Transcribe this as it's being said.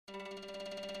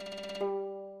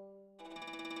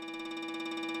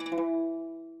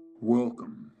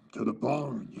Welcome to the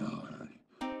barnyard.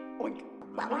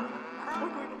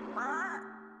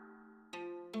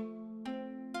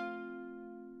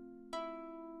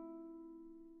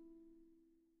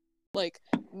 Like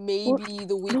maybe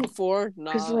the week before.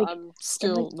 Nah, I'm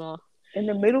still nah. In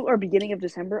the middle or beginning of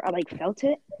December, I felt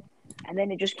it, and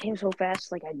then it just came so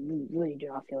fast. I really do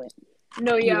not feel it.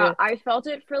 No, Yeah. I felt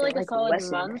it for a solid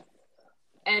lessened. month,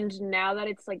 and now that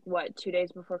it's 2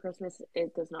 days before Christmas,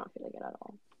 it does not feel like it at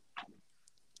all.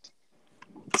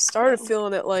 Started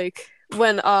feeling it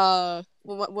when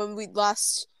we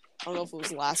last, I don't know if it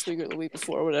was last week or the week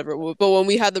before or whatever, but when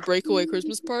we had the breakaway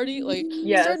Christmas party,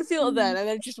 Yes. started to feel it then, and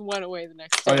then it just went away the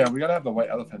next day. Oh yeah, we gotta have the white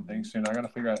elephant thing soon. I gotta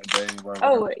figure out a day where.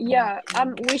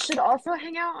 We should also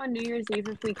hang out on New Year's Eve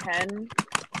if we can.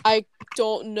 I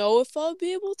don't know if I'll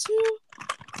be able to.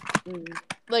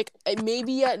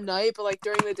 Maybe at night, but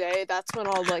during the day, that's when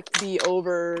I'll be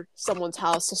over someone's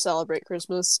house to celebrate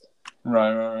Christmas.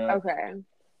 Right. Okay.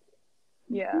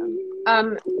 Yeah.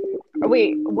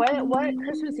 Wait. What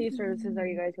Christmas Eve services are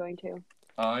you guys going to?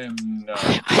 I am not.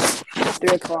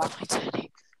 3 o'clock.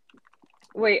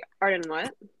 Wait, Arden,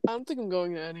 what? I don't think I'm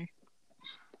going to any.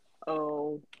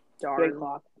 Oh, 3 darn.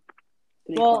 o'clock.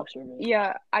 Well,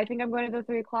 yeah, I think I'm going to the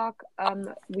 3 o'clock.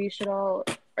 We should all.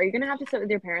 Are you gonna have to sit with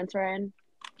your parents, Ryan?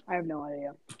 I have no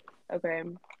idea. Okay.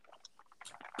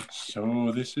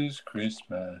 So this is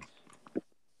Christmas.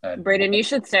 And Brayden, you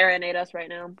should serenade us right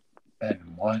now.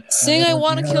 And what? Sing I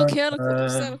Want to Kill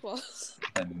Santa Claus.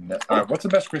 And all right, what's the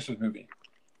best Christmas movie?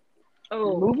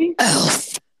 Oh, Movie?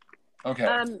 Elf. Okay.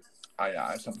 I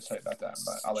have something to say about that,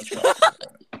 but I'll let you know.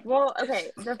 Well,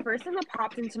 okay. The first thing that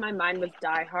popped into my mind was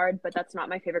Die Hard, but that's not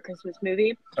my favorite Christmas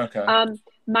movie. Okay.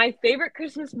 My favorite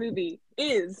Christmas movie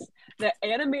is the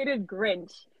animated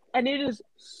Grinch, and it is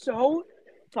so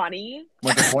funny.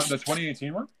 Wait, the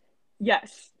 2018 one?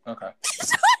 Yes. Okay.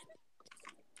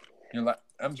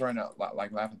 Em's right now,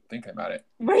 laughing, thinking about it.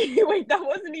 Wait, that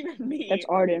wasn't even me. That's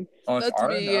Arden. Oh, it's That's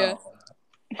Arden? me, yeah.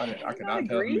 Oh. I could not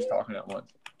tell who's talking at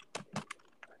once.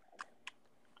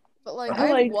 But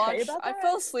I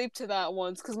fell asleep to that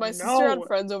once because my sister had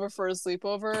friends over for a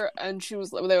sleepover, and they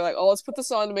were like, "Oh, let's put this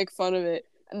on to make fun of it,"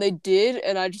 and they did,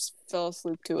 and I just fell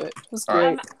asleep to it. It was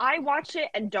great. I watched it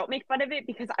and don't make fun of it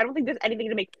because I don't think there's anything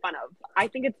to make fun of. I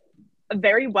think it's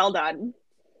very well done.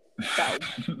 So.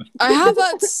 I have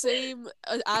that same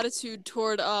attitude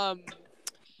toward the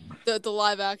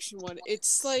live action one.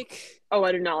 It's oh,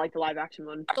 I do not like the live action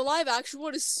one. The live action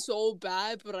one is so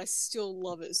bad, but I still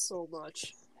love it so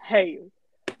much. Hey,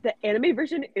 the anime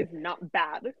version is not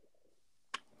bad.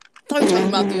 I'm talking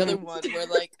about the other one where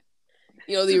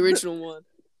the original one.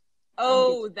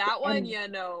 Oh, that one? Yeah,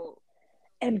 no.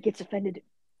 M gets offended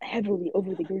heavily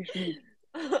over the Grinch movie.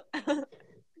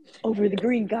 Over the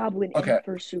Green Goblin in the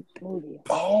first movie.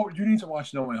 Oh, you need to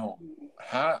watch No Way Home.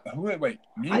 Wait,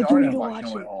 me and Arden have watched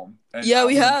No Way Home. Yeah,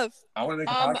 we have. I want to make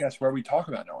a podcast where we talk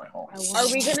about No Way Home.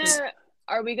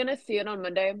 Are we gonna see it on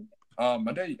Monday?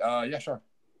 Monday? Yeah, sure.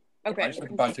 Okay. I just have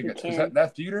to buy tickets.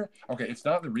 That theater? Okay, it's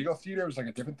not the Regal Theater. It was a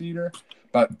different theater,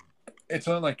 but it's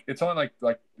on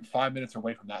 5 minutes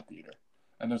away from that theater,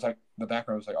 and there's the back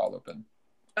row is all open.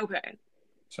 Okay.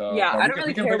 So yeah, I don't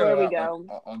really care where we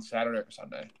go on Saturday or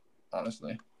Sunday.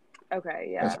 Honestly. Okay,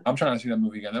 yeah. I'm trying to see that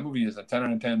movie again. That movie is a 10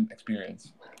 out of 10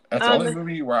 experience. That's the only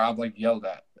movie where I've yelled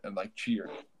at and cheered.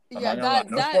 Yeah, that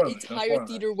entire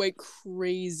theater went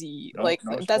crazy. No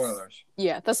spoilers.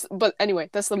 Yeah, but anyway,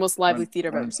 that's the most lively theater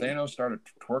I've ever seen. Thanos started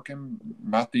twerking,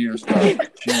 my theater started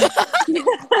cheering.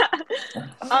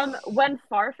 When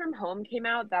Far From Home came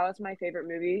out, that was my favorite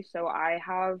movie. So I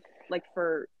have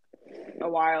for a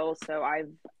while, so I have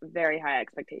very high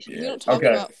expectations. We don't talk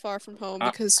about Far From Home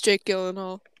because Jake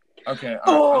Gyllenhaal. Okay,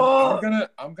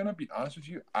 I'm gonna be honest with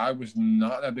you. I was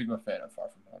not that big of a fan of Far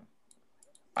From Home.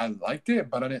 I liked it,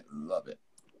 but I didn't love it.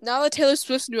 Now that Taylor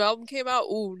Swift's new album came out,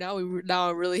 now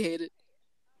I really hate it.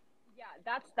 Yeah,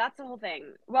 that's the whole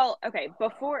thing. Well, okay,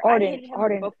 before Arden, the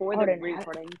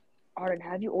recording. Arden,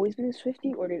 have you always been a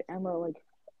Swiftie, or did Emma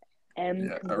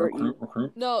M convert you?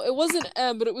 Recruit? No, it wasn't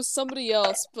M, but it was somebody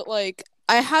else. But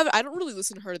I don't really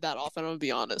listen to her that often. I'm gonna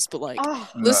be honest, but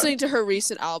listening to her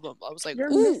recent album, I was like, you're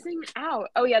ooh. missing out.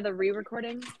 Oh yeah, the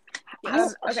re-recording. Okay.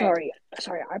 Sorry.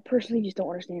 I personally just don't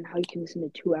understand how you can listen to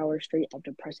 2 hours straight of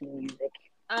depressing music.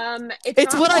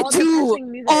 It's what I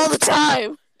do all the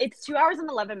time. It's 2 hours and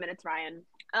 11 minutes, Ryan.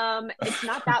 It's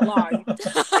not that long.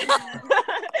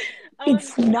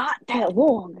 It's not that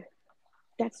long.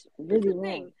 That's really long.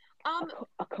 Thing.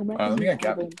 Let me get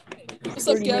Gavin. What's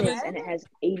up, Gavin? And it has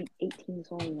 18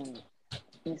 songs on it.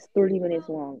 And it's 30 minutes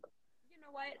long. You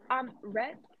know what?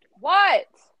 Red. What?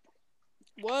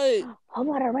 What? Hold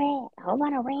on a red. Hold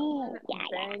on a red.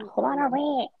 Yeah. Hold on a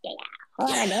red. Yeah. Hold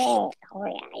on a red. Oh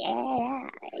yeah.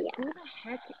 Who the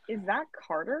heck is that?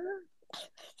 Carter?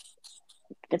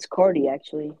 It's Cardi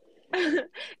actually.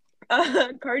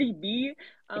 Cardi B.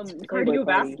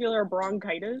 Cardiovascular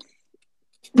bronchitis.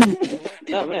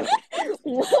 No.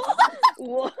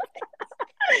 What?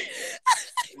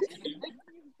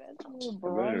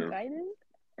 Bronchitis?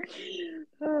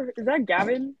 Is that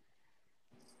Gavin?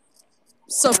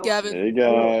 Sup, Gavin? Hey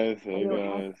guys. Hey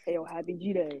guys. Hey, happy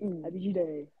G-Day. Happy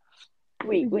G-Day.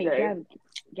 Wait,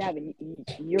 Gavin,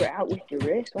 you're out with your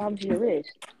wrist? What happened to your wrist?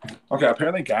 Okay,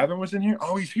 apparently Gavin was in here.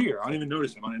 Oh, he's here. I didn't even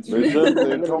notice him on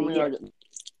Instagram. They told me I get...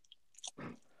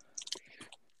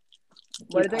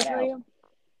 What did they tell you?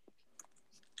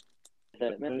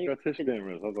 Man, you got tissue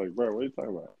damage. I was like, bro, what are you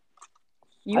talking about?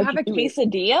 You have a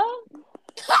quesadilla?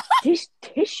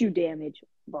 Tissue damage.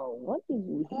 Bro, what is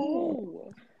you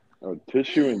Oh. Oh,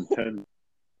 tissue and tendon.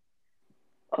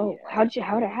 Oh, how'd it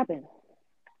happen?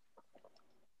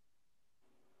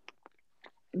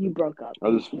 You broke up. I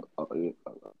just...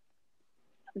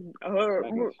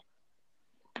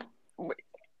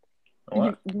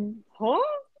 What? Huh?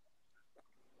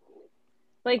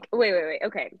 Like, wait.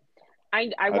 Okay.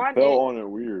 I want fell on it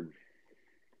weird.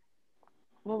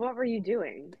 Well, what were you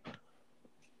doing?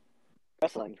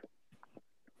 Wrestling.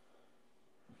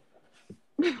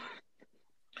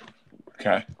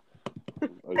 Okay.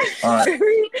 Like, All right.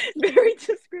 Very, very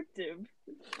descriptive.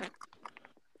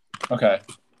 Okay.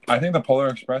 I think the Polar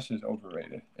Express is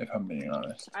overrated, if I'm being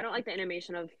honest. I don't like the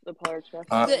animation of the Polar Express.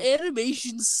 The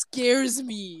animation scares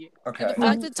me. Okay. And the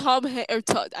fact that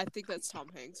I think that's Tom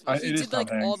Hanks. It is Tom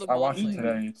Hanks. I watched it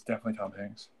today. It's definitely Tom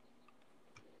Hanks.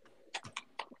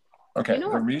 Okay,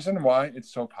 the reason why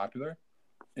it's so popular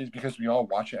is because we all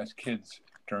watch it as kids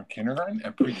during kindergarten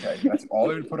and pre-K. That's all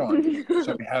they would put on.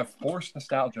 So we have forced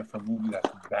nostalgia for a movie that's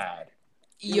bad.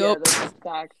 Yup. Yeah, that's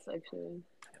facts, actually.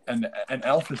 And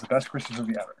Elf is the best Christmas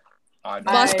movie ever.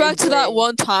 Flashback to that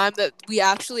one time that we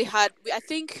actually had. I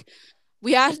think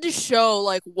we had to show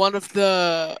like one of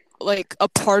the a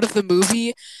part of the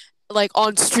movie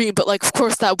on stream, but of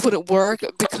course that wouldn't work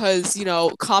because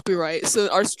copyright. So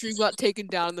our stream got taken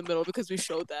down in the middle because we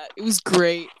showed that. It was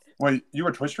great. Wait, you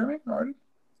were Twitch streaming already?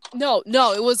 No,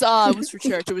 it was for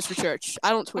church. It was for church. I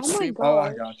don't Twitch stream. Oh,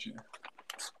 I got you.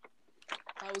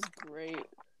 That was great.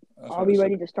 Are we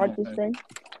ready to start this thing?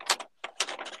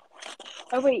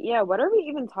 Oh wait, yeah. What are we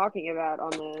even talking about on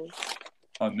this?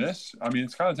 On this, I mean,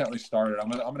 it's kind of gently started. I'm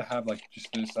gonna have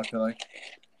just this. I feel like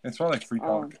it's more like free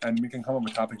talk, and we can come up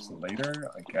with topics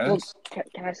later. I guess. Well,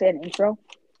 can I say an intro?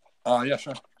 Yeah,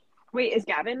 sure. Wait, is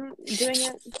Gavin doing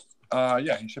it?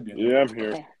 Yeah, he should be. Yeah, I'm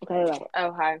here. Okay.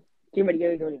 Oh, hi. Get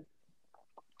ready.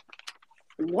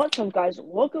 What's up, guys?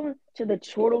 Welcome to the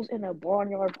Chortles in the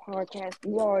Barnyard podcast.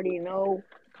 You already know.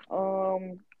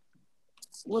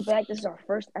 We're back. This is our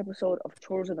first episode of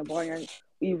Chortles in the Barnyard.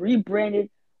 We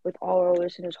rebranded with all our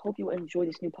listeners. Hope you enjoy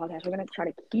this new podcast. We're going to try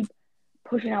to keep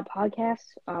pushing out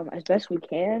podcasts as best we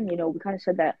can. We kind of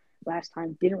said that last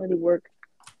time. Didn't really work.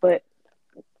 But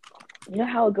you know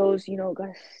how it goes.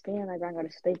 Gotta stay on that grind.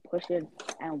 Gotta stay pushing.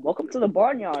 And welcome to the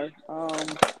Barnyard. We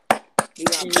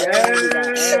got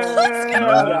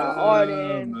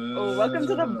Arden. Oh, welcome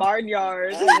to the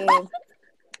Barnyard.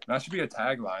 That should be a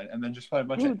tagline, and then just play a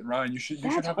bunch of Ryan. You should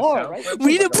have a hard, sound. right?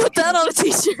 We need to put that on a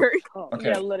t-shirt. Okay.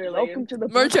 Yeah, literally. Welcome to the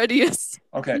Merch ideas.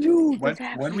 Okay. Dude,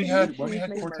 when we had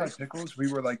Quartet Pickles,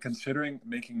 we were considering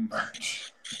making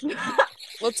merch.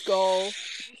 Let's go. We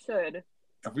should.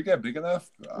 If we get big enough,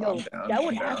 No, I'm down. that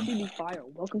would actually be fire.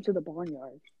 Welcome to the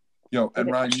Barnyard. Yo,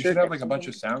 and Ryan, you should have a bunch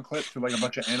of sound clips with a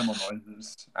bunch of animal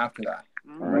noises after that.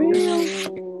 All right.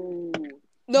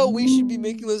 No, we should be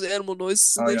making those animal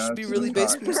noises, and they should be really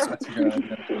bass boosted. That's a good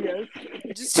idea.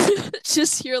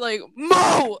 Just hear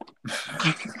Mo.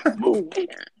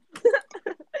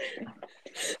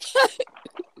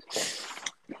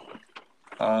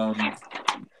 Oh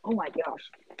my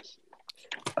gosh.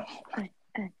 Okay,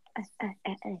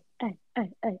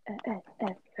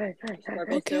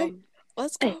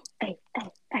 let's go.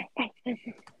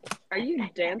 Are you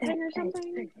dancing or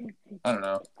something? I don't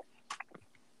know.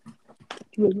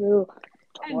 Swirly.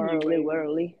 I'm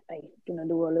gonna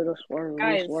do a little swirly.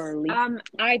 Guys,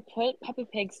 I put Peppa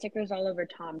Pig stickers all over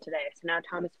Tom today, so now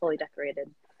Tom is fully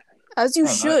decorated. As you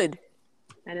should.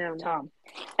 I know. Tom.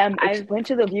 Explain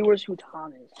to the viewers who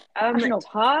Tom is.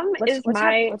 Tom is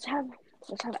my. Let's have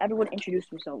everyone introduce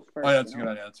themselves first. Oh, yeah, that's a good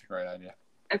idea. That's a great idea.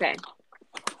 Okay.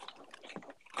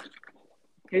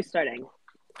 Who's starting?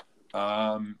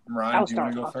 Ryan, do you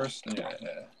want to go first? Yeah.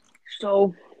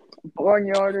 So,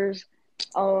 Barnyarders,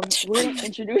 We're gonna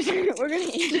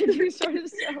introduce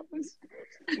ourselves.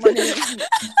 My name is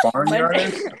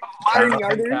Barnyarders.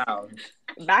 Barnyarders.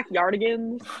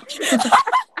 Backyardigans.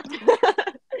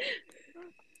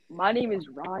 My name is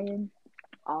Ryan.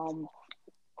 Oh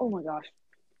my gosh.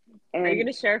 And Are you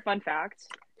gonna share a fun fact?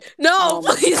 No,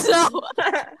 please no.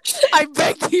 I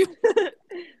beg you.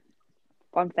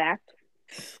 Fun fact?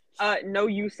 No,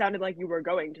 you sounded like you were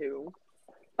going to.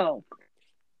 Oh.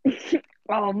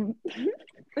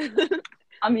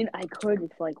 I mean, I could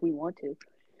if like we want to.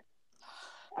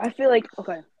 I feel like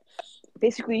okay.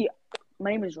 Basically,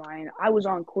 my name is Ryan. I was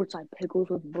on Courtside Pickles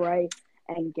with Bray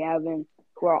and Gavin,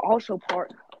 who are also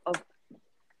part of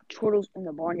Turtles in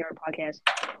the Barnyard podcast.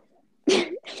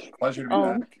 Pleasure to be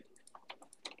back.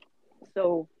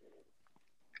 So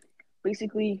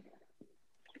basically,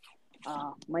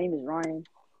 my name is Ryan.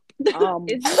 Is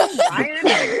this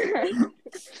Ryan?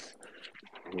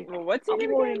 Well, what's your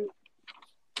name again?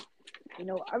 You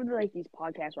know, I really like these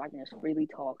podcasts where I can just freely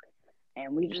talk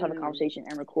and we just have a conversation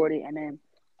and record it, and then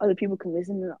other people can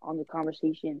listen on the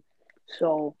conversation.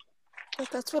 So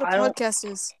that's what a podcast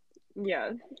is.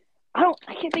 Yeah. I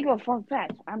can't think of a fun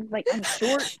fact. I'm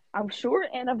short,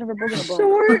 and I've never broken a bone.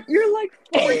 Short? You're like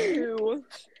 4'2".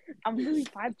 I'm really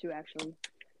 5'2", actually.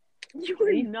 You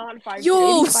are not 5'2".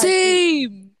 Yo,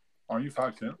 same. Are you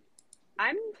 5'2"?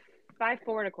 I'm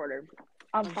 5'4" ¼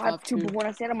 I'm 5'2", but when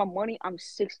I stand on my money, I'm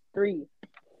 6'3".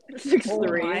 6'3". Oh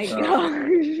my gosh.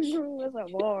 That's a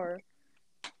bar.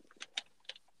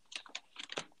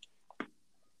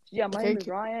 Yeah, my name is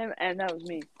Ryan, and that was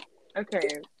me.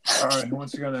 Okay. All right, who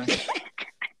wants to go next?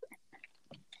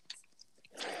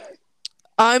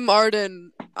 I'm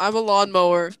Arden. I'm a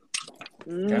lawnmower.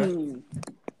 Okay.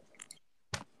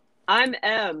 I'm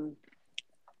M.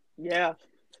 Yeah.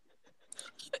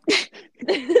 All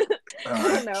I right.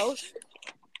 don't know.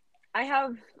 I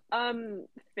have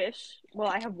fish. Well,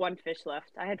 I have one fish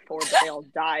left. I had 4, but they all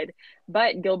died.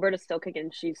 But Gilbert is still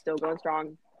kicking. She's still going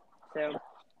strong. So,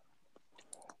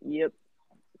 yep.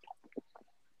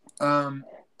 All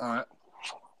right.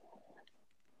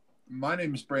 My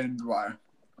name is Brandon Dwyer.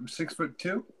 I'm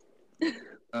 6'2".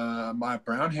 I have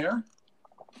brown hair.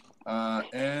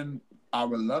 And I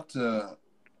would love to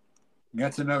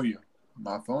get to know you.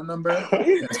 My phone number.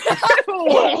 Hey.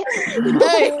 Oh.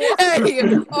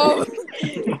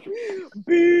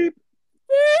 Beep.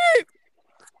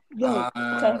 Yo,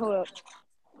 hold up.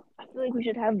 I feel like we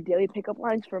should have daily pickup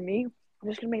lines for me. I'm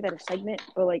just gonna make that a segment,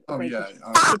 but like,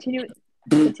 continue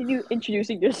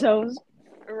introducing yourselves.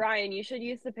 Ryan, you should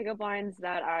use the pickup lines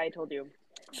that I told you.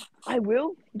 I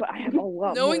will, but I have a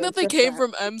lot. Knowing that they came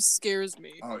from M scares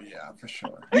me. Oh yeah, for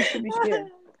sure. You should be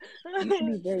scared. You should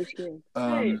be very scared.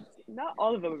 Hey, not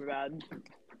all of them are bad.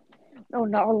 No,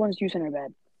 not all the ones you sent are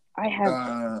bad. I have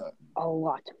a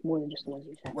lot more than just the ones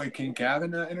you sent. Wait, can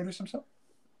Gavin introduce himself?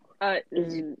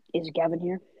 Is Gavin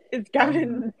here? Is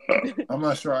Gavin? I'm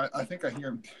not sure. I think I hear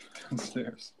him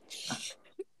downstairs.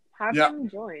 Have him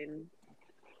join.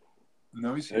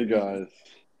 No, he's here. Hey guys.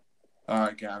 All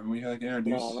right, Gavin, we like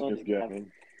introduce. My name is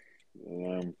Gavin.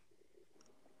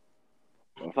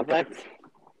 Fun fact.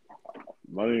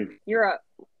 My name. You're a.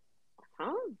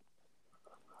 Huh?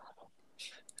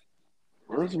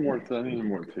 Where's more? I need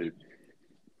more tape.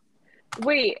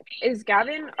 Wait, is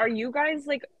Gavin? Are you guys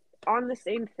like on the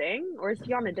same thing, or is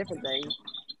he on a different thing?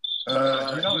 He's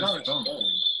on his phone.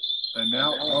 And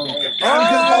now,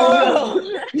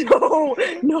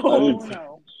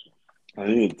 No. I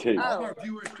need tape. All our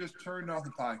viewers just turned off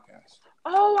the podcast.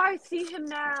 Oh, I see him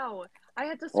now. I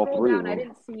had to scroll down. I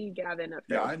didn't see Gavin up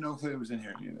there. Yeah, I know if it was in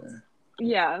here either.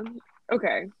 Yeah.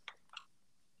 Okay.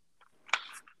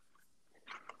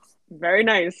 Very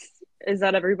nice. Is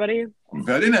that everybody?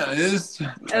 Very nice.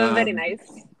 Very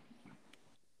nice.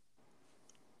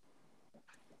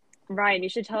 Ryan, you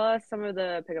should tell us some of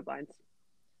the pickup lines.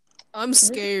 I'm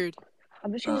scared.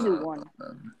 I'm just gonna do one.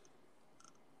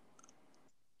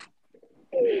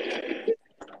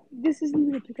 This isn't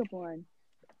even a pickup line.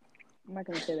 I'm not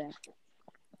gonna say that.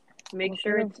 Make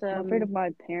sure it's. I'm afraid of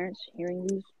my parents hearing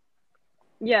these.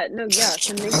 Yeah, no, yeah.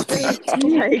 So make sure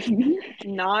it's like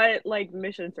not like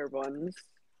mission serve ones.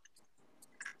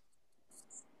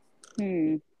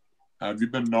 Have you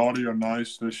been naughty or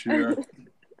nice this year?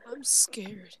 I'm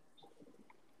scared.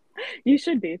 You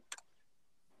should be.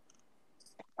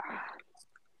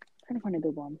 Trying to find a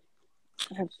good one.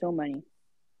 I have so many.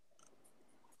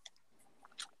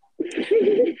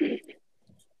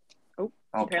 Oh,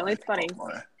 apparently it's funny.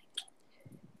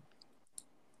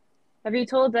 Have you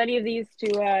told any of these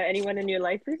to anyone in your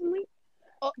life recently?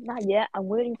 Not yet. I'm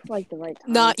waiting for like the right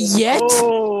time. Not yet.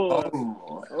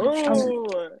 Oh.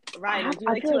 Ryan, would you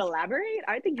I like feel to like- elaborate?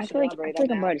 I think you I should feel like elaborate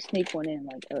I'm on about to sneak one in,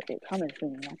 like it coming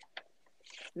soon.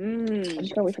 I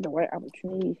just gotta wait for the right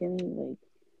opportunity. You feel me? Like,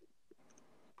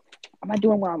 I'm not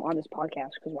doing while I'm on this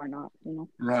podcast because why not? You know,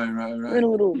 Right. we're in a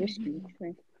little risky,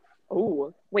 right?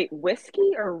 Oh, wait,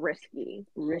 whiskey or risky?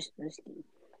 Risky.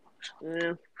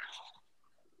 Yeah.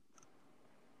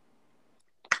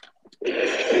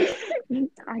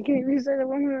 I can't even say that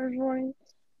one this morning.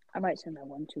 I might send that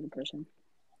one to the person.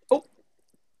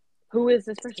 Who is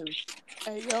this person?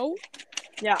 Hey, yo.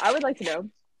 Yeah, I would like to know.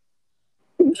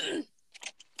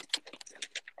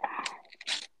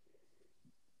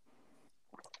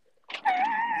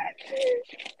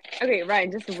 Okay,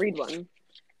 Ryan, just read one.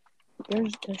 They're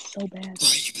so bad.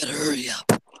 You better hurry up.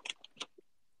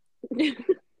 It's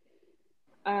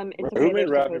Who okay, made they're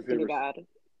Rock, supposed Paper, to be bad.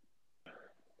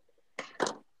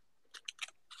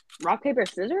 Rock, paper,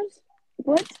 scissors?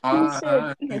 What? Who said?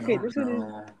 I Okay, don't this one is.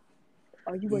 know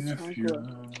Are you a if you-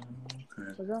 chancla?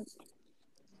 okay. What's up?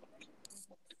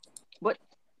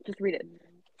 Just read it.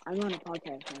 I'm on a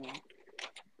podcast right now.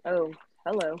 Oh,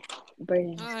 hello.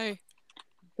 Brayden. Hi.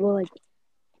 Well, like,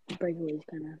 Breakaways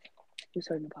kind of. We're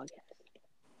starting the podcast.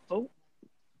 Oh.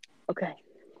 Okay.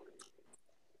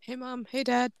 Hey, Mom. Hey,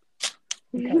 Dad.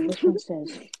 Okay, this one says.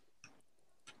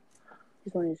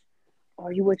 This one is.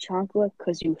 Are you a chancla?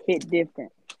 Because you hit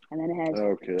different. And then it has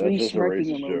Okay, that's 3 just a smirking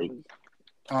racist joke. emojis.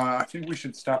 I think we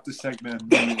should stop the segment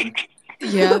immediately.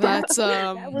 Yeah, that's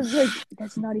That was like.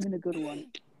 That's not even a good one.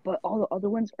 But all the other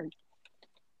ones are.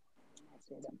 Let's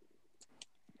say them.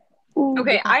 Ooh,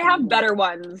 Okay, this I one's have good. better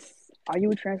ones. Are you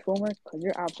a transformer? Because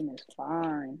your Optimus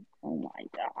fine. Oh my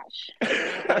gosh.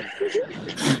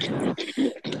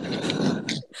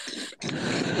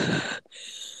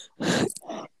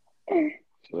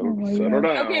 Settle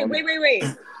down. Okay, wait.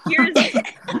 Here's.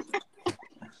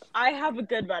 I have a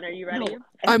good one. Are you ready? No,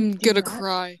 I'm do gonna not-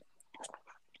 cry.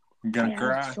 I'm I gonna have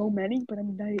cry. so many, but I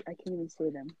can't even say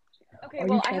them. Okay, Are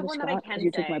well, you I have Travis one that I Scott? can Because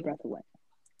you say. took my breath away.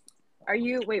 Are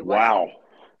you? Wait, what? Wow.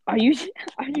 Are you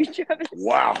Travis?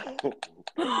 Wow.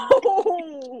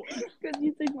 Oh, Because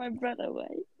you took my breath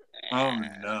away. Oh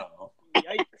no.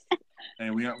 yikes.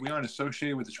 And we aren't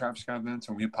associated with the Travis Scott events,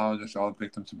 and we apologize to all the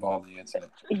victims involved in the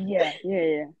incident. Yeah.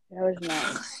 That was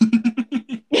not.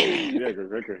 Yeah,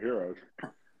 Rebecca Heroes.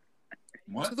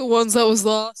 What? To the ones that was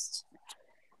lost.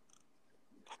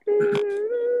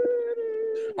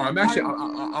 I'm actually,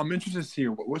 I'm interested to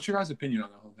hear what's your guys' opinion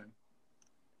on the whole thing.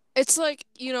 It's like,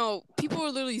 people were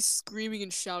literally screaming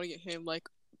and shouting at him, like,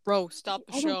 bro, stop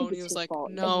the I don't show. think And he it's was his like,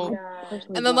 fault. no. Yeah. Personally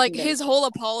And then, don't like, think that his it's- whole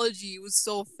apology was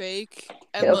so fake.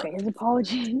 And Okay, his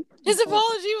apology. his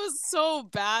apology was so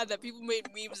bad that people made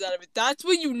memes out of it. That's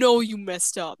when you know you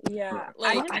messed up. Yeah.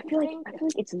 Like, I feel like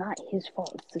it's not his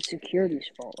fault. It's the security's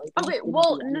fault. Like, they Okay, just didn't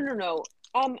well, do anything. no.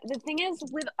 The thing is,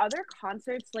 with other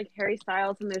concerts like Harry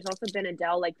Styles, and there's also been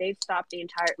Adele, like they've stopped the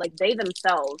entire, like they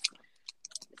themselves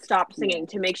stopped singing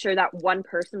to make sure that one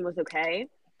person was okay.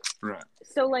 Right.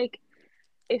 So, like,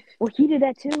 if Well, he did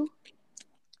that too.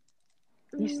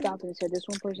 He stopped and said, "This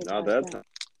one person." Not passed that out."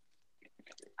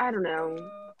 I don't know.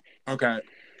 Okay.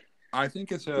 I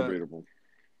think it's debatable.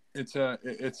 a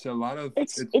lot of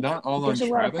It's not all on there's a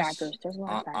lot of Travis. factors. There's a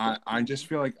lot of factors. I just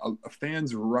feel like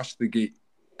fans rushed the gate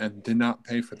and did not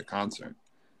pay for the concert.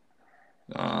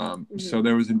 So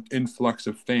there was an influx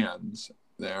of fans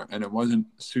there, and it wasn't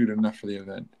suited enough for the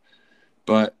event.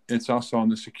 But it's also on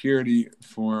the security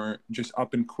for just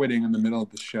up and quitting in the middle of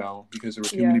the show because there were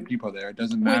too many people there. It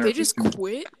doesn't matter. wait, they if there's just too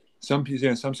many-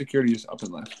 quit? Some security just up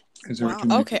and left because there were Wow. too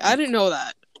many Okay, people. I didn't know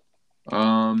that.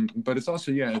 But it's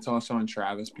also on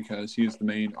Travis because he is the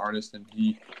main artist and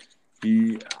he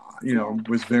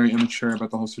was very immature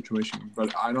about the whole situation.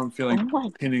 But I don't feel like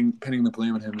pinning the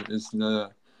blame on him is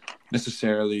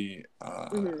necessarily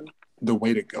the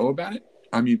way to go about it.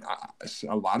 I mean,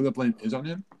 a lot of the blame is on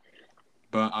him,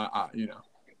 but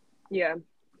Yeah.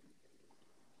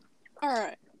 All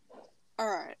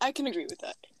right, I can agree with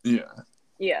that. Yeah.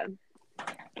 Yeah.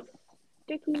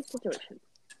 Sticky situation.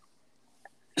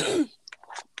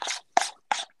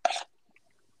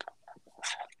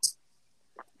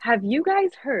 Have you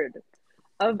guys heard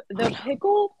of the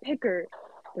Pickle Picker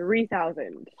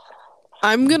 3000?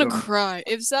 I'm gonna No. cry.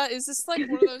 Is this like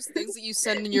one of those things that you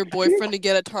send in your boyfriend to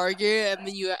get at Target, and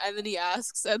then he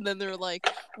asks, and then they're like,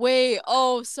 "Wait,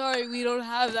 oh, sorry, we don't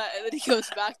have that," and then he goes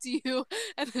back to you,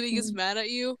 and then he gets mad at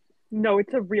you. No,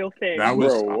 it's a real thing. That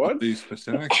was Bro, what? oddly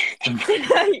specific.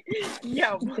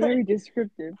 Yeah. Very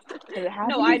descriptive. Has it happened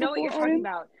No, I know what before, you're talking Owen?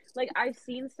 about. Like I've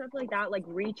seen stuff like that, like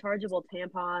rechargeable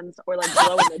tampons or like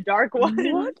glow in the dark ones.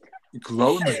 What?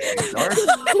 Glow in the dark?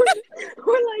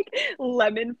 or like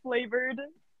lemon flavored.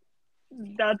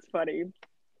 That's funny.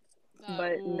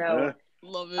 But no.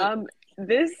 Love it.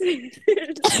 This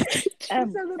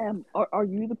Are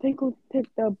you the pickle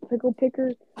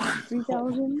picker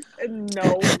 3000?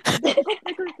 No. The Pickle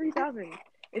Picker 3000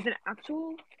 is an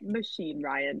actual machine,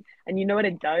 Ryan. And you know what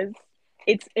it does?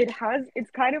 It's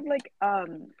kind of like how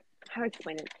to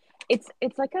explain it? It's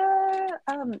like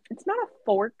it's not a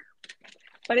fork,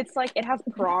 but it's like it has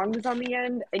prongs on the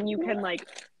end and you can like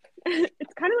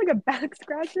it's kind of like a back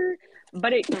scratcher,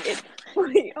 but it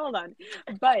wait, hold on.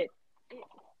 But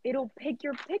it'll pick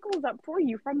your pickles up for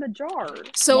you from the jar.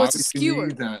 So Why it's a would you skewer.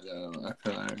 need that, though? I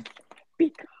feel like.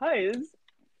 Because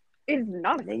it's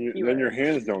not a skewer. Then your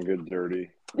hands don't get dirty.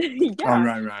 Yeah. Oh,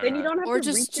 right. Then you don't have Or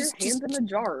to reach your hands in the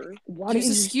jar. Why Use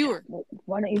don't a you skewer.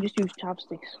 Why don't you just use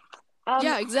chopsticks?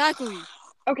 Yeah, exactly.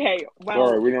 Okay, well.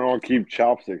 Sorry, we don't all keep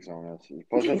chopsticks on us.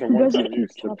 Plus, that's a Who doesn't one-time keep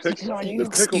use. chopsticks on you? The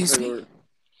pickle Excuse me? pickler,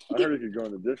 I heard it could go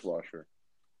in the dishwasher.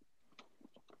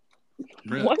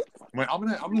 Really? What? Wait, I'm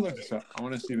gonna look this up. I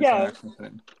want to see this Yeah. actual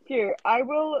thing. Here, I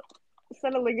will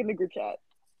send a link in the group chat.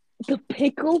 The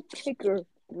pickle picker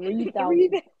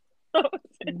 3000.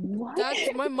 What?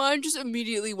 That's my mind just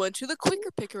immediately went to the quicker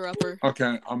picker upper.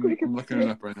 Okay, I'm looking it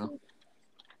up right now.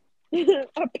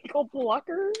 A pickle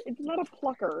plucker? It's not a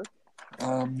plucker.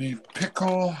 The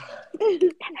pickle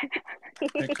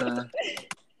picker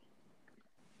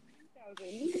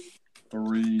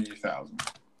 3000.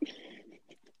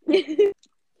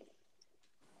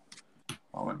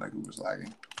 Oh, my leg was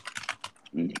lagging.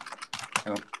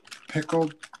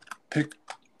 Pickled pick.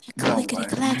 No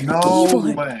way.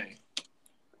 No way.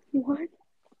 What?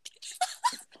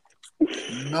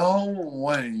 No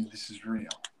way. This is real.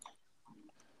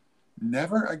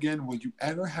 Never again will you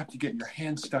ever have to get your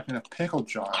hand stuck in a pickle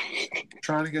jar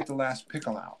trying to get the last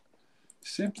pickle out.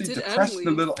 Simply Did depress Emily-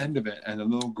 the little end of it, and a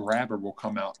little grabber will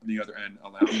come out the other end,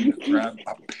 allowing you to grab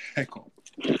a pickle.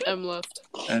 M left.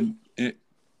 And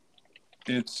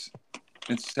it's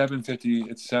 $7.50.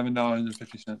 It's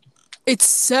 $7.50. It's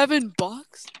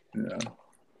 $7. Yeah.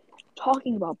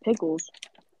 Talking about pickles,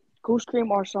 go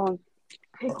stream our song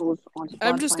 "Pickles" on Spotify.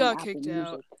 Em just got and Apple kicked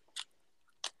Music. out.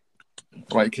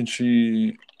 Wait, can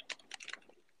she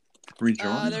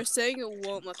rejoin? They're saying it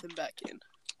won't let them back in.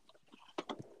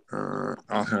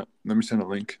 Let me send a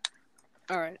link.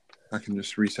 All right. I can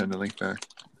just resend the link back.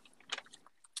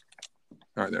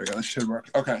 All right, there we go. That should work.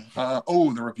 Okay. The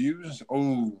reviews.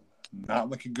 Oh, not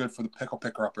looking good for the pickle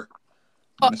picker upper.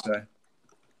 I'm gonna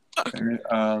say.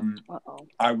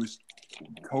 I was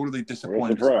totally What a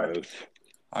disappointed. surprise.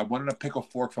 I wanted a pickle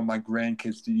fork for my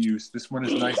grandkids to use. This one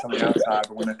is nice on the outside,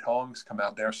 but when the tongs come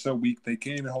out, they're so weak they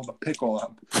can't even hold a pickle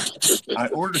up. I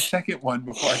ordered a second one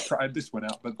before I tried this one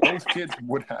out, but both kids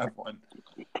would have one.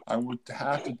 I would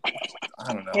have to.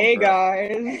 I don't know. Hey bro.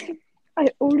 guys. I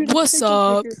ordered. What's a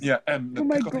pickle up? picker. Yeah, and the For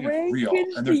my pickle thing is real,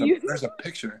 grandkids and to use. there's a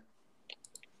picture.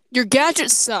 Your gadget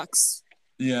sucks.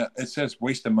 Yeah, it says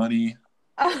waste of money.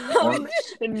 No.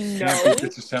 Can't be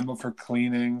disassembled for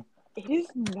cleaning. It is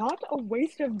not a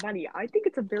waste of money. I think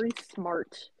it's a very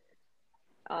smart.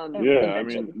 Yeah, I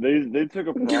mean, they took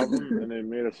a problem and they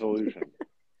made a solution.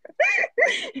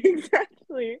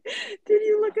 Exactly. Did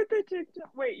you look at the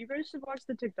TikTok? Wait, you guys should watch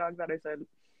the TikTok that I sent.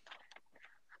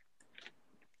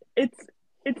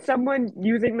 It's someone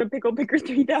using the Pickle Picker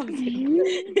 3000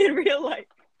 in real life.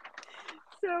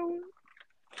 So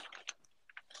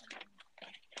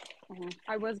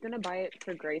I was gonna buy it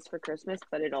for Grace for Christmas,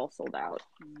 but it all sold out.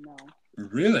 No.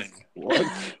 Really? What?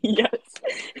 Yes.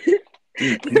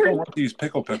 Dude, people want these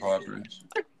pickle uppers.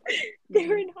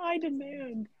 They're in high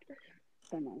demand.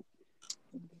 They're not.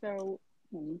 So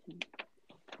No,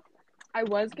 I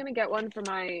was gonna get one for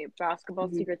my basketball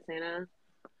Secret Santa.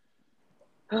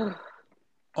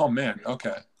 Oh man,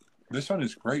 okay. This one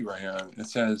is great right here. It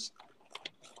says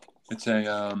it's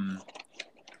a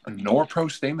Norpro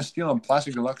stainless steel and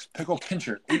plastic deluxe pickle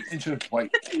pincher, 8 inches white.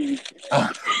 It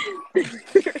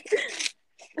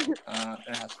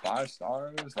has 5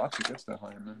 stars. Lots of good stuff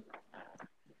on it, man.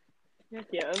 Heck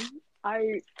yeah.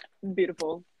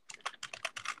 Beautiful.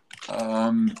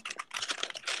 Let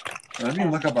me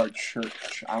look up our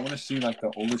church. I want to see like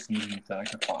the oldest needs that I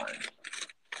can find.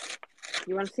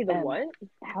 You want to see the what?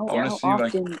 How I wanna see, like-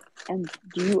 often and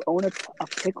do you own a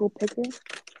pickle picker?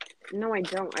 No, I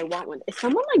don't. I want one. Is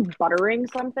someone like buttering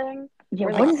something? Yeah,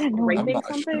 Or, what like, does that know? I'm scraping not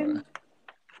something?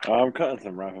 sure. I'm cutting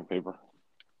some wrapping paper.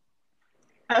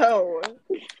 Oh.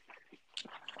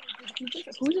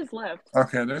 Who just left?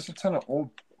 Okay, there's a ton of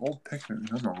old pictures.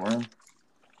 I don't know where.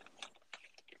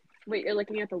 Wait, you're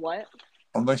looking at the what?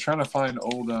 I'm like trying to find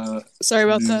old. Sorry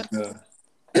about news, that.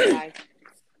 Hi.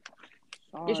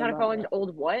 Sorry You're trying to about find that.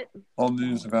 old what? Old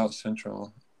news about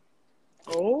Central.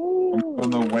 Oh. On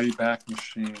the Wayback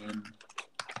Machine.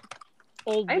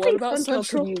 Old I what think about Central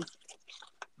Central? could use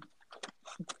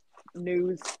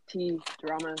news, tea,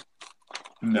 drama.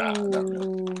 No.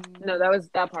 No,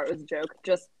 that part was a joke.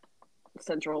 Just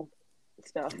Central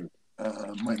stuff.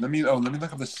 Wait, let me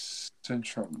look up the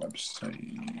Central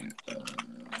website.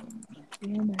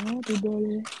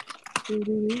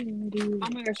 Oh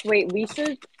my gosh, wait, we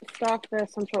should stalk the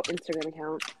Central Instagram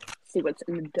account. See what's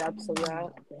in the depths of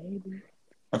that.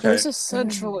 Okay. There's a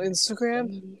Central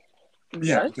Instagram.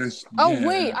 Yeah. What? There's. Oh yeah.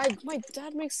 wait, my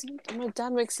dad makes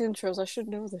intros. I should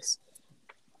know this.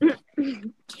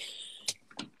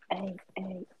 Hey.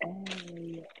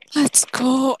 Let's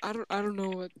go. I don't know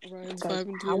what Ryan's Guys,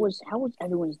 vibing how to. was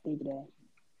everyone's day today?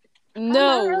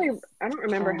 No. I don't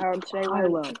remember how today high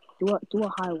went. low. Do a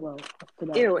high low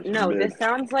today. Ew, no, Mid. this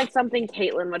sounds like something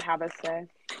Caitlin would have us say.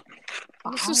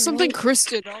 This is something Chris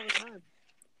did all the time.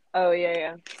 Oh,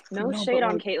 yeah. No No, shade but,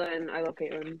 on like, Caitlin. I love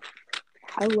Caitlin.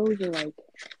 high lows are like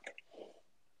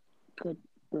good.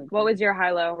 What was your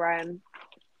high-low, Ryan?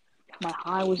 My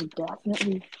high was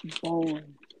definitely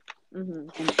bowling. Mm-hmm.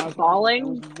 And that Bowling?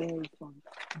 was very fun.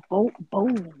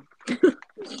 Bowling.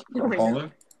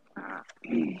 Bowling?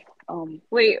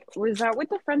 Wait, was that with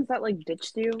the friends that, like,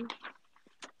 ditched you?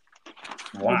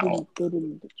 Wow. They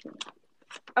didn't ditch me.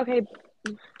 Okay.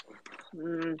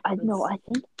 I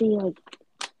think they, like,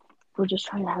 were just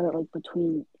trying to have it, like,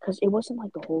 between, because it wasn't,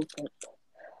 like, the whole thing.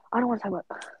 I don't want to talk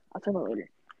about, I'll talk about it later.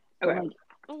 Okay.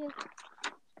 But, like,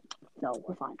 no,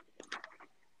 we're fine.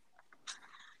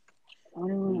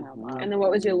 And then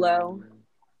what was your low?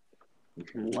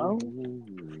 Low?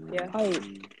 Yeah.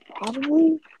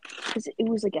 Probably, because it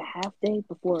was, like, a half day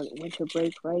before winter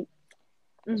break, right?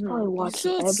 Mm-hmm. Probably You watching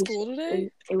still at school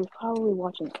today? It was probably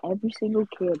watching every single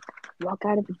kid walk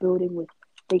out of the building with,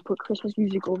 they put Christmas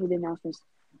music over the announcements,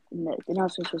 and the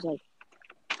announcements was like,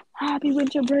 "Happy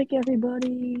winter break,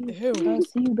 everybody! Ew. I'll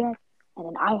see you back." And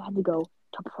then I had to go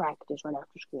to practice right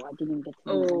after school. I didn't get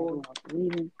to leave when everyone else was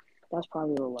leaving. That's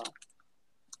probably a lot.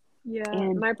 Yeah,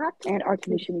 And my practice. And our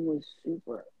conditioning was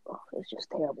super. Oh, it was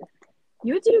just terrible.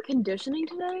 You had to do conditioning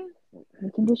today? We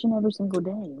condition every single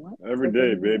day. What? Every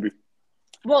day, baby.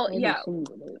 Well, Every yeah.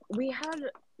 single day. We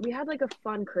had like a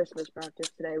fun Christmas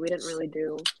practice today. We didn't really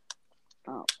do.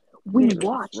 We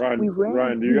watched.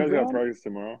 Ryan, do you guys got practice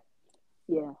tomorrow?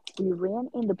 Yeah, we ran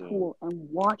in the pool and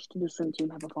watched the swim team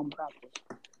have a fun practice.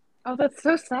 Oh, that's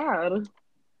so sad.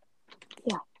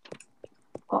 Yeah.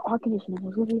 Our conditioning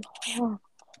was really hard.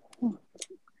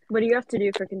 What do you have to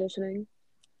do for conditioning?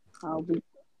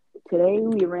 Today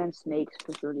we ran snakes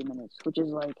for 30 minutes, which is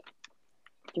like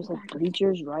just like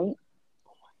bleachers, right?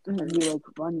 Mm-hmm. And we like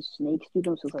run snakes through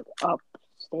them, so it's like up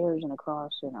stairs and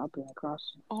across and up and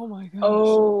across. Oh my gosh.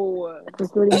 Oh. For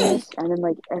 30 minutes, and then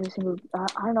like every single I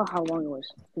don't know how long it was.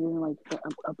 And then like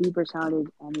a beeper sounded,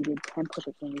 and we did 10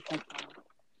 push-ups and we kept going.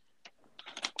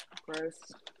 Gross.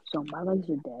 So my legs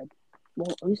are dead.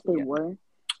 Well, at least they were.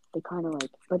 They kind of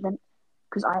like, but then,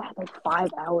 because I had like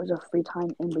 5 hours of free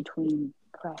time in between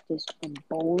practice and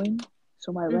bowling,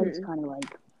 so my legs kind of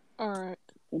like, alright,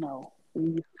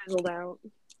 fizzled out.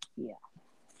 Yeah.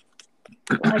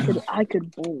 Well, I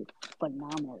could bowl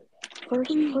phenomenally.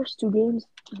 First 2 games,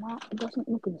 it wasn't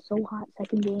looking so hot.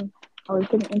 Second game, I was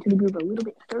getting into the groove a little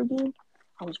bit. Third game,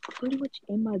 I was pretty much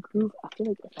in my groove. I feel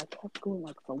like if I kept going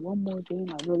like for one more game,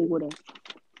 I really would have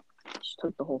just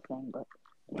took the whole thing. But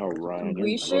Ryan,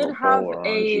 we should have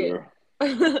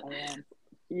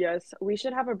yes, we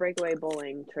should have a breakaway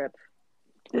bowling trip.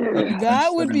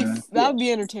 That would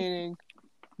be entertaining.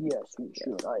 Yes, we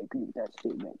should. I agree with that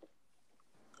statement.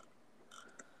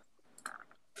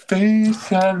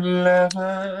 Face and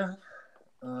leather.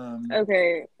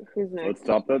 Okay, who's next? Let's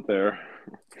stop that there.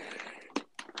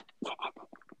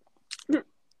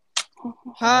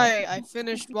 Hi, I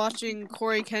finished watching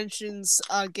Corey Kenshin's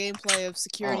gameplay of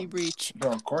Security Breach.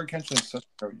 Bro, Corey Kenshin is such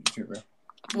a great YouTuber.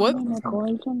 What?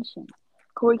 Corey Kenshin.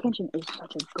 Corey Kenshin is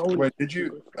such a goat. Wait, did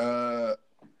you? I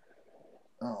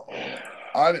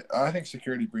think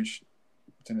Security Breach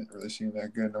didn't really seem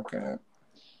that good. Okay.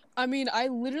 I mean, I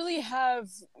literally have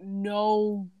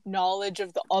no knowledge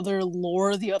of the other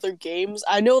lore, the other games.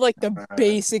 I know, like, the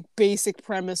basic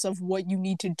premise of what you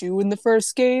need to do in the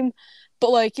first game.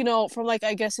 But, like, from, like,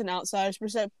 I guess an outsider's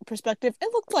perspective, it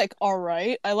looked, like,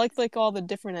 alright. I liked, like, all the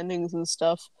different endings and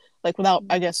stuff. Like, without,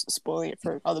 I guess, spoiling it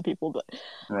for other people. But,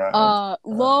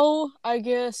 low, I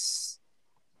guess...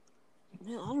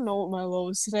 Man, I don't know what my low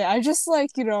is today. I just,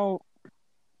 like,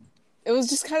 it it was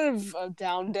just kind of a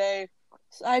down day.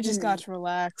 So I just got to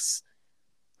relax.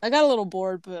 I got a little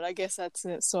bored, but I guess that's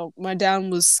it. So my down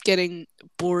was getting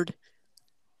bored.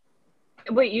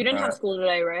 Wait, you didn't have school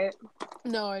today, right?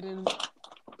 No, I didn't.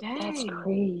 Dang. That's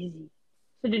crazy.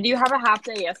 So did you have a half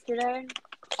day yesterday?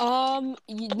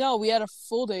 No, we had a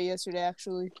full day yesterday,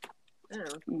 actually.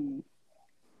 Oh.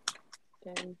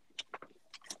 Dang.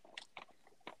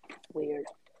 Weird.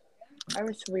 I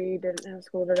wish we didn't have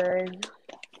school today.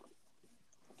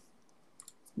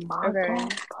 Okay.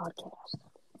 Podcast.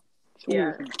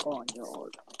 Yeah.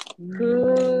 Barnyard.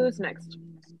 Who's next?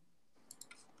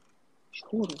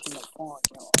 Shorter from the barnyard.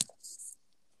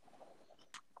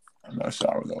 I'm not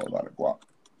sure I was all about it. Guap.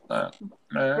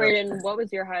 Brayden, what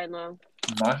was your high and low?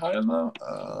 My high and low?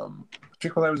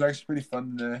 Chick-fil-A was actually pretty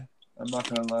fun today. I'm not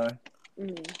gonna lie.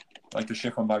 Like the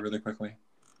shift went by really quickly.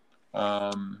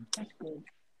 That's good.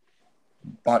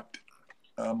 But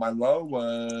my low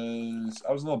was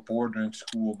I was a little bored during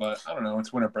school, but I don't know.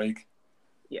 It's winter break.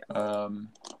 Yeah.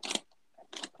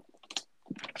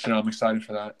 So I'm excited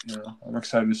for that. You know, I'm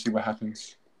excited to see what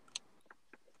happens.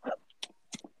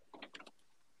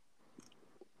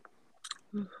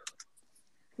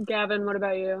 Gavin, what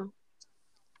about you?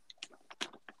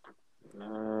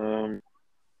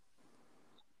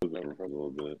 Was over for a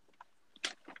little bit.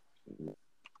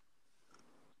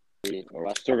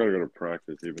 I still gotta go to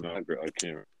practice, even though I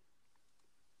can't.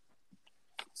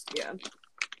 Yeah.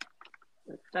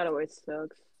 That always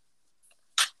sucks.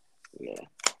 Yeah.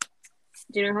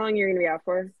 Do you know how long you're gonna be out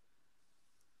for?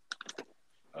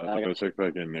 I'm gonna check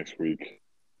back in next week.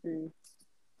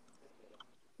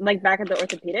 Like back at the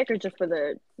orthopedic or just for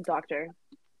the doctor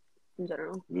in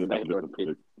general?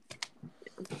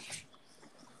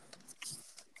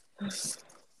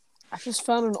 I just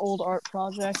found an old art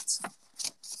project,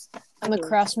 and the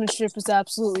craftsmanship is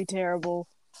absolutely terrible.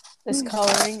 This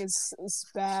coloring is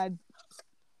bad.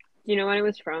 Do you know when it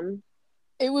was from?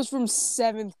 It was from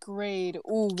 7th grade.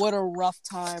 Ooh, what a rough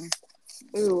time.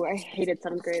 Ooh, I hated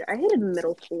 7th grade. I hated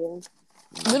middle school.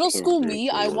 Middle school me,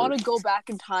 I want to go back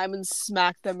in time and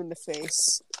smack them in the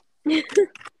face.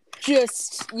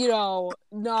 Just,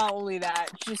 not only that,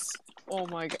 just, oh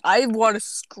my god. I want to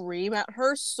scream at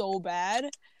her so bad.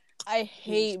 I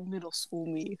hate middle school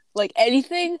me. Like,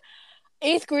 anything,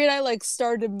 8th grade, I,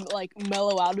 started to,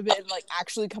 mellow out a bit and,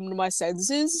 actually come to my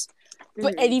senses.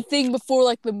 But anything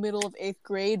before, the middle of 8th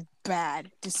grade,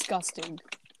 bad. Disgusting.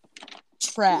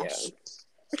 Trash.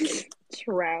 Yeah.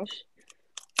 Trash.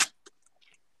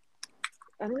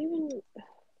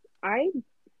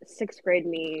 6th grade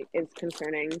me is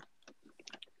concerning.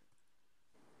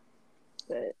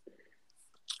 But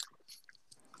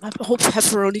my whole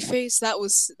pepperoni face, that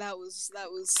was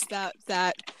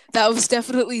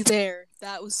definitely there.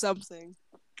 That was something.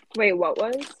 Wait, what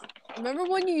was? Remember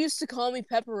when you used to call me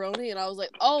pepperoni and I was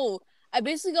like, oh, I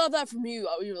basically got that from you.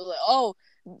 You were like, oh,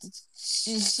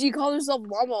 she called herself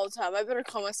mom all the time. I better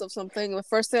call myself something. The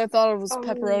first thing I thought of was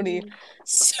pepperoni.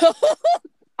 So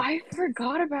I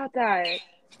forgot about that.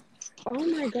 Oh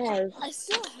my gosh. I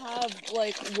still have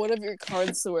one of your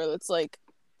cards to wear that's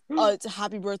it's a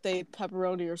happy birthday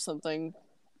pepperoni or something.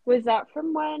 Was that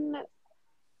from when?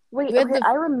 Wait, okay,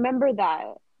 I remember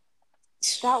that.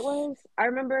 That was, I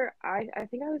remember, I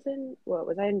think I was in,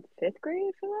 was I in 5th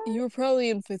grade for that? You were probably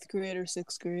in 5th grade or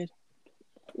 6th grade.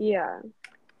 Yeah.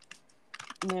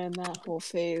 Man, that whole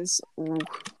phase. Ooh,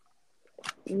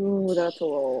 that's a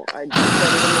little, I don't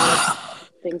even want to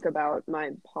think about my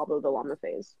Pablo the Llama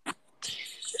phase.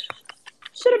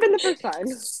 Should have been the first time.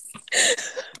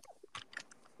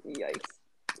 Yikes.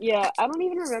 Yeah, I don't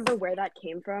even remember where that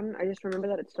came from. I just remember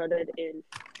that it started in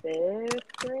 5th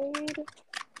grade.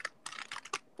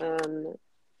 And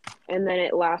then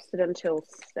it lasted until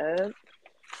 7th.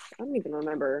 I don't even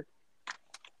remember.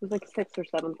 It was 6th or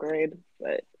 7th grade,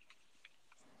 but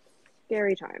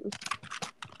scary times.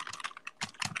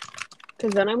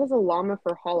 Because then I was a llama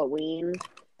for Halloween,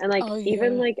 and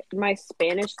even my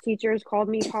Spanish teachers called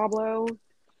me Pablo.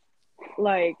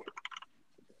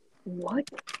 What?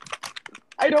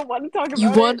 I don't want to talk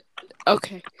about it.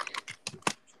 Okay.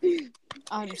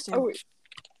 I understand. Oh,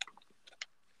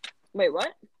 wait,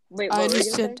 what? Wait, what I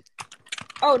understand.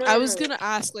 Oh, no, I was gonna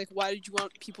ask, why did you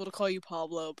want people to call you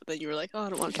Pablo? But then you were like, oh, I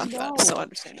don't want to talk about it, so I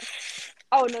understand it.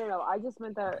 Oh, no. I just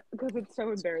meant that because it's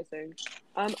so embarrassing.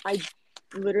 I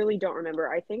literally don't remember.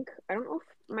 I don't know if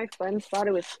my friends thought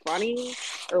it was funny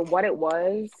or what it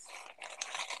was.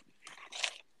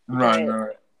 Right.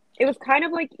 It was kind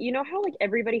of you know how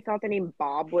everybody thought the name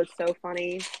Bob was so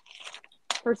funny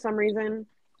for some reason?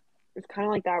 It's kind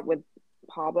of like that with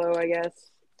Pablo, I guess.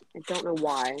 I don't know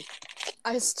why.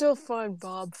 I still find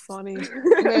Bob funny.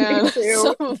 Man, Me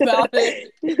too. something about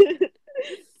it.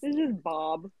 This is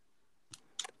Bob.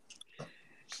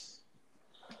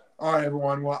 All right,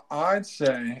 everyone. Well, I'd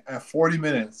say at 40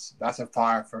 minutes, that's a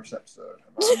fire first episode.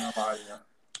 I'm not lying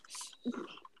to you.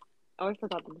 Oh, I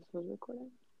forgot that this was recording.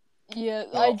 Yeah,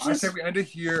 So I say we end it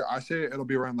here. I say it'll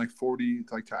be around like 40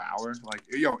 to like to an hour. Like,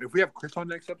 yo, if we have Chris on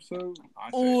next episode,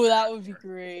 Oh, that would be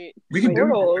great. We can do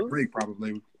Portals. a break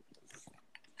probably.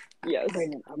 Yes.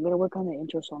 Brandon, I'm gonna work on the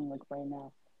intro song like right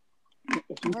now.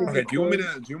 If you could Okay, do you want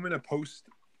record- me to post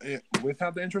it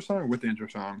without the intro song or with the intro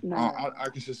song? No. I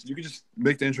can just you can just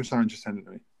make the intro song and just send it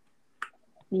to me.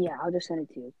 Yeah, I'll just send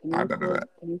it to you. Can you I better record? that.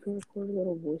 Can you record a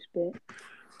little voice bit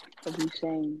of you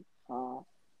saying, of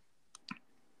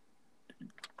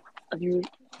you?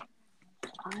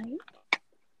 I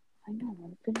know.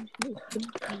 I'm finishing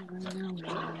right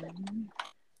now. Man.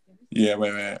 Yeah,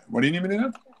 wait. What do you need me to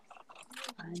do?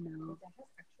 I know.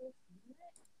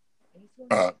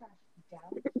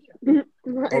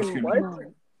 Excuse me. What? No,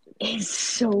 it's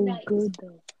so good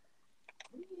though.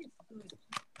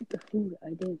 The food, I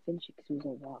didn't finish it because it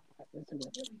was a lot. That's okay.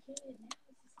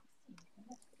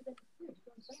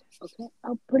 Okay,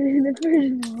 I'll put it in the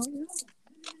fridge now.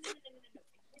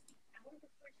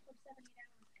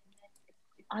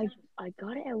 I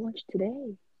got it at lunch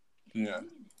today. Yeah.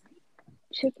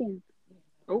 Chicken.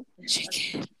 Oh,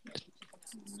 Chicken.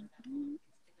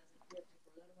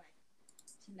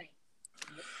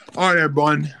 All right,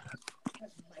 everyone.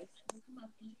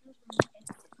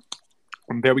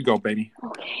 And there we go, baby.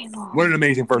 Okay, Mom. What an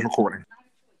amazing first recording.